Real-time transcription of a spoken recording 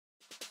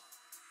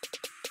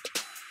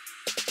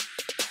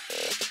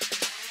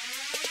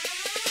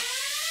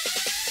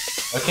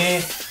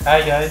Okay,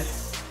 hi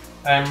guys,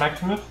 I'm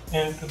Maximus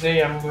and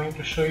today I'm going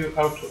to show you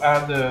how to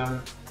add a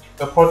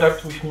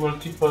product with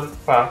multiple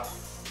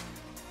parts.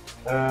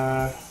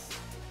 Uh,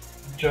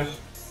 just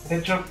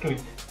let's jump to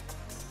it.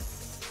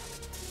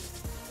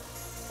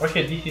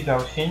 Okay, this is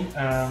our scene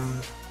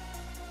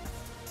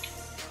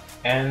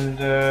and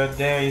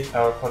there is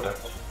our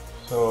product.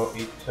 So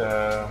it's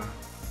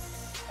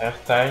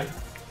hairstyle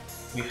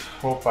with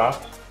 4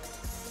 parts.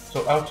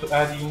 So how to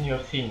add in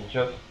your scene?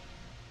 Just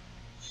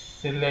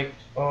select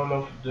all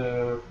of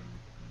the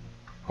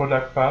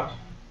product parts,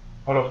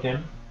 all of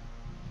them,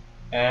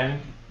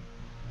 and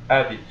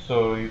add it.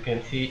 So you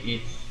can see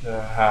it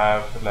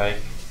have like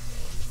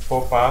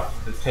 4 parts: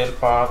 the tail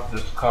part, the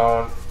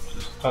skull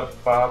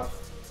part,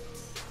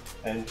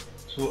 and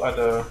 2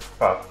 other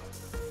parts.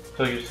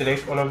 So you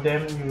select all of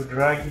them, you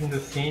drag in the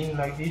scene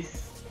like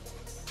this,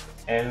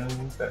 and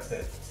that's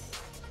it.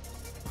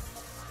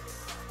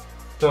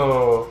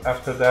 So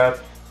after that,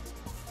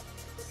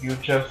 you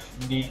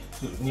need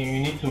to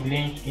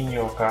link in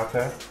your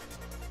character.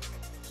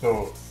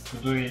 So to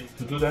do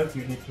that,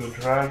 you need to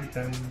drag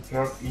and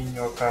drop in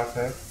your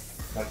character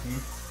like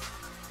this,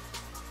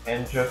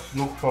 and just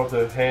look for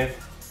the head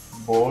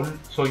ball.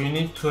 So you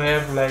need to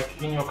have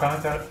like in your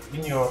character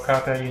you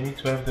need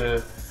to have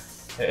the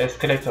a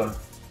skeleton.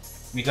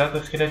 Without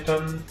a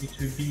skeleton, it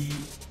will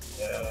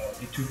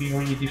be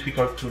really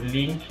difficult to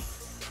link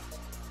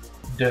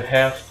the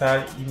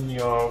hairstyle in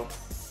your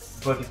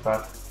body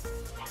part.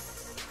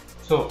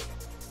 So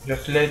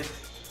just let's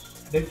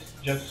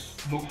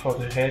just look for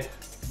the head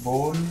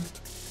ball,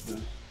 the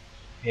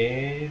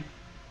head.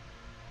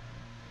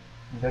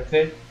 That's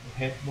it. The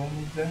head bone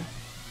is there.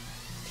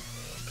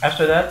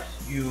 After that,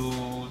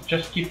 you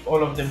just keep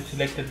all of them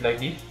selected like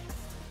this,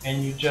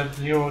 and you just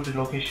zero the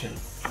location.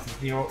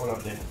 Zero all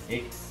of them.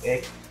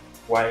 X,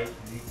 Y,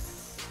 Z.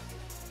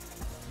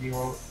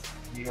 0,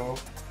 0,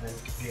 and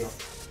 0.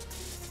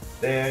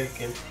 There you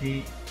can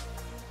see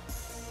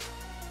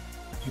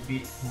to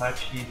be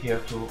much easier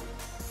to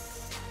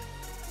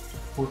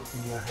put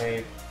in your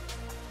head.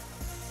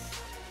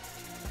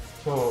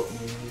 So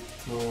you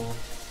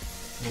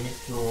need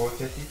to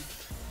rotate it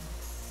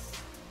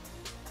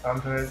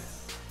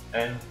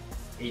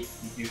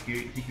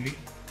 180 degree.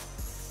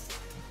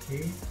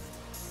 Okay,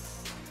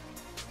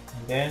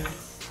 and then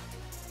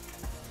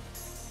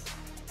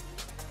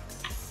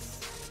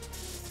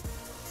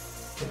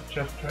let's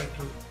just try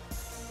to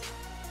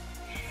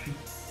fit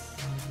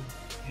on the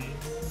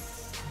table.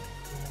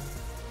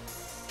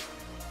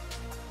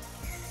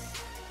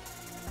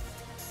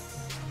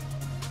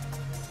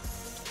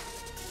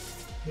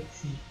 Let's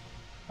see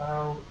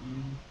how is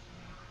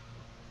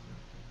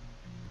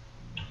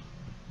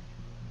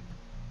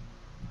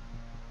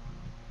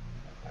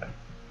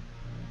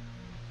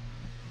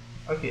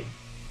okay.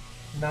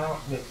 Now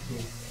let's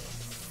see.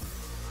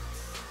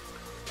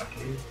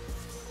 Okay.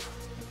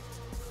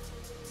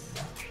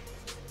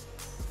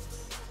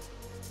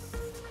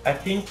 I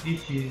think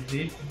this is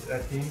it. Uh,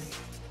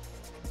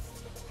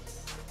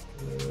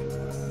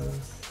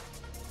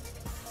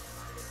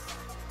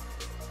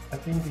 I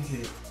think this is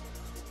it.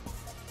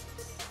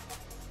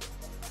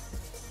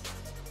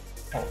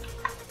 Oh,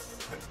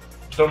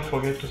 don't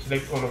forget to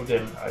select all of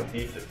them. I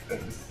did a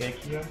mistake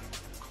here.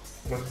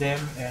 All of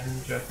them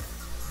and just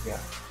yeah.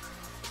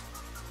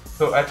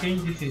 So I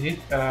think this is it.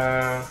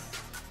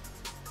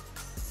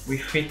 We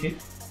fit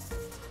it.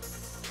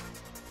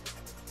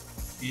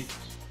 It's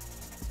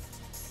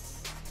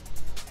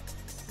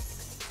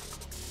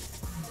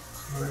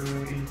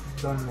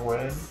done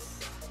well,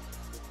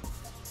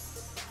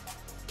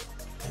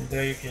 and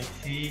there you can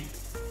see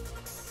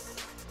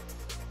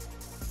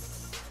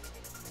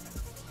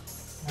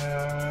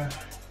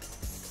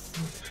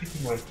it's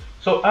fitting well.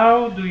 So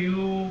how do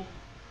you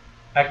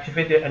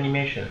activate the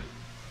animation?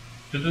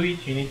 To do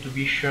it, you need to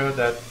be sure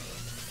that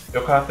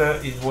your character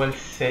is well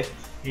set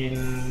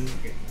in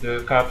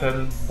the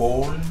character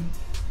bone.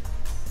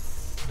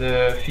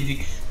 The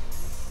physics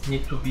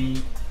need to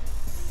be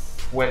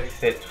well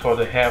set for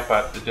the hair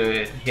part,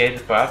 the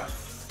head part.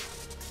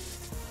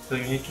 So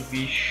you need to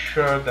be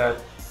sure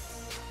that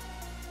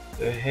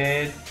the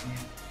head is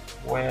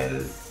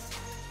well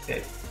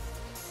set.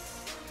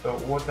 So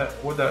what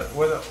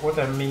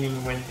I'm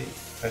meaning when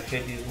I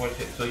said is well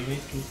set. So you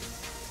need to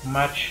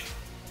match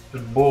the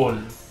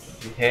bone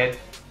to the head.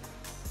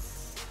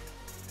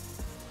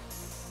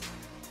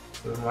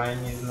 So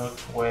mine is not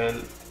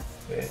well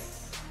set.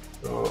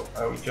 So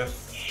I will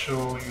just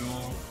show you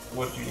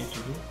what you need to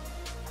do.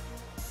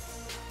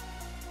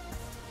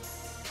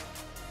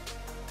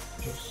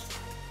 Just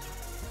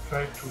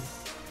try to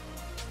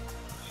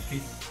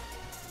fit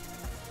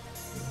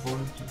the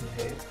bone to the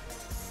head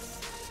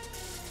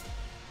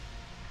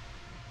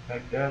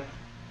like that,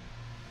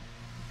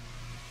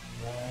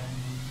 and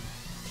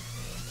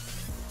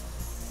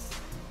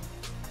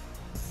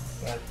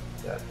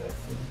that I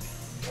think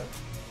that's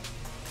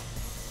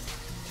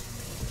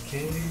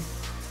okay.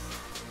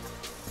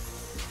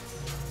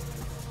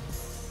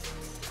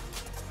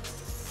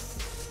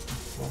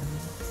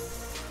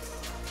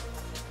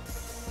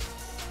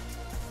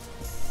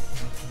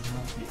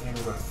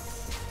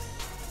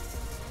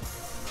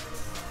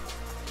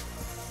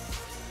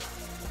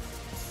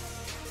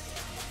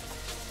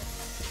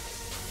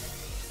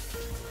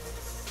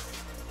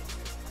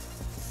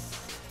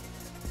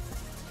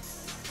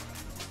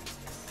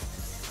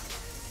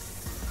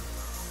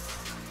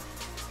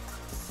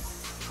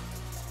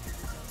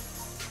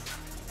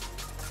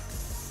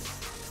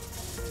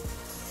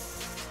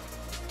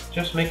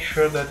 Just make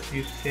sure that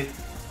you set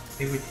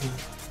everything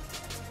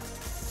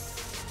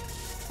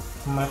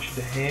to match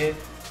the head,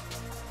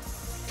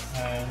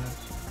 and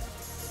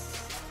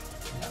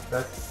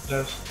yeah,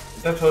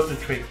 that's all the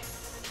trick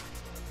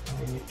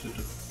we need to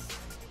do.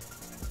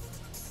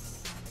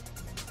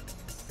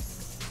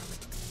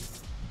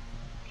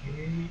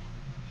 Okay,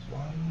 this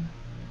one.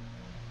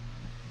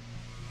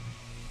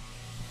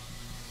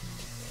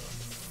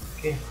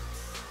 Okay,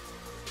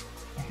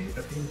 I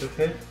think that's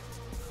it.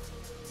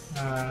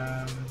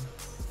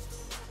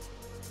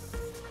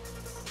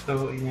 So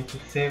you need to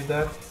save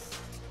that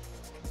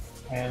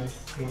and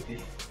close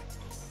this.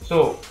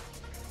 So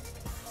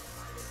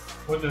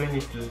what do we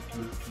need to do?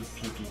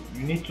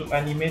 You need to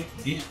animate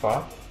this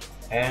part,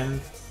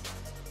 and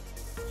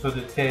so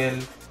the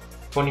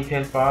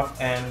ponytail part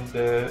and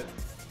the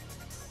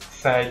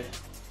side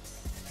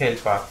tail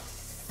part.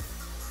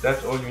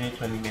 That's all you need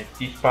to animate.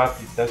 This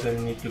part, it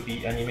doesn't need to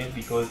be animated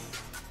because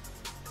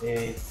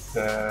it's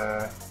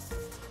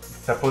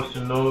supposed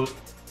to not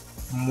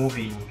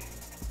moving.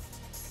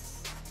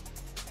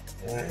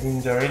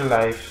 In the real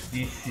life,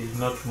 this is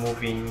not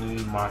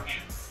moving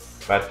much,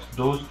 but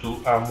those two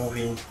are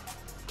moving.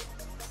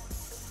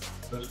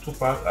 Those two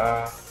parts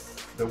are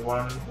the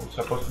one who's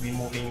supposed to be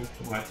moving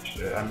too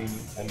much, I mean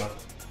a lot.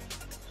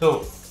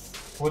 So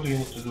what do you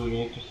need to do? You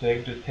need to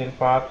select the tail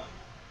part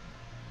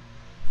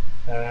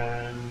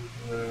and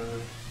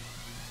the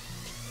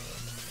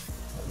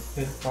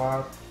tail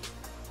part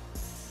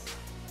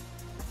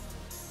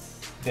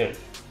there.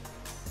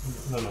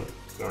 No,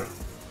 sorry.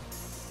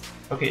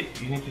 Okay,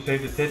 you need to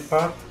select the tail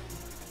part,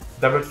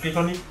 double click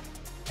on it,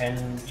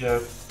 and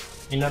just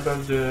enable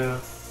the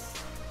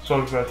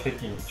solver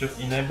setting. Just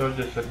enable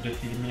the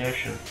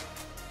illumination.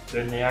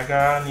 The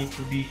Niagara needs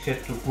to be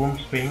set to Groom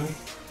spring.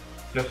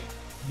 Just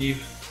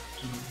leave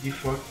to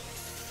default,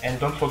 and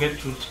don't forget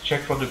to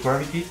check for the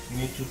gravity. You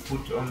need to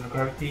put on the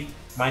gravity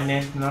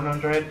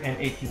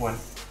 -981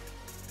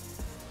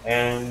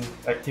 and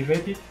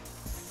activate it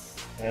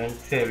and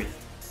save it.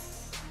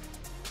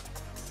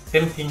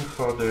 Same thing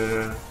for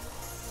the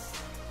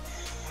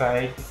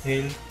side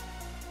tail.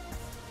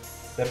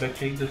 Double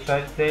click the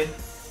side tail,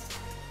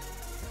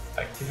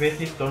 activate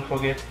it. Don't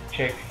forget to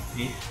check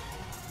this,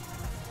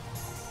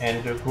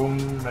 and the Groom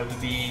must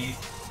be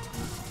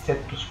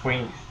set to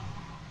springs.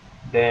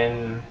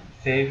 Then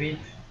save it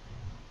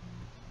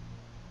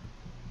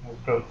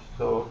and close.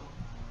 So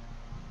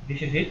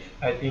this is it.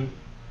 I think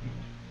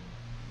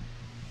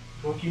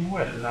it's working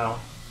well now.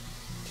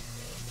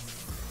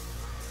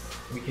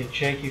 We can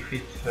check if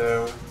it's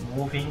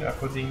moving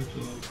according to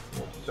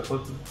what it's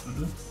supposed to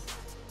do.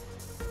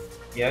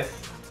 Yes,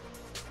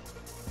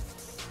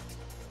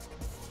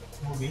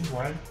 moving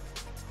well.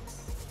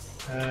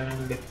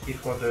 And let's see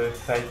for the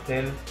side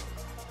tail.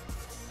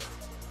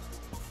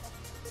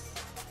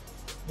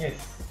 Yes,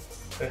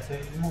 side tail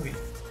is moving.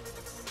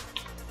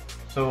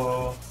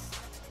 So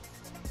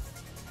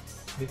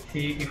let's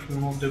see if we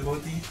move the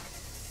body.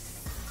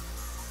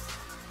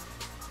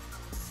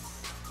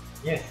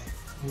 Yes,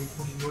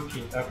 everything is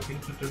working according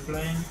to the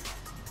plan.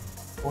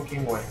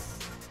 Working well.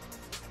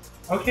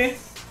 Okay,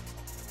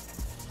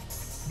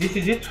 this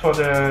is it for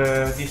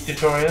this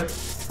tutorial.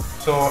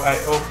 So I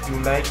hope you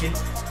like it.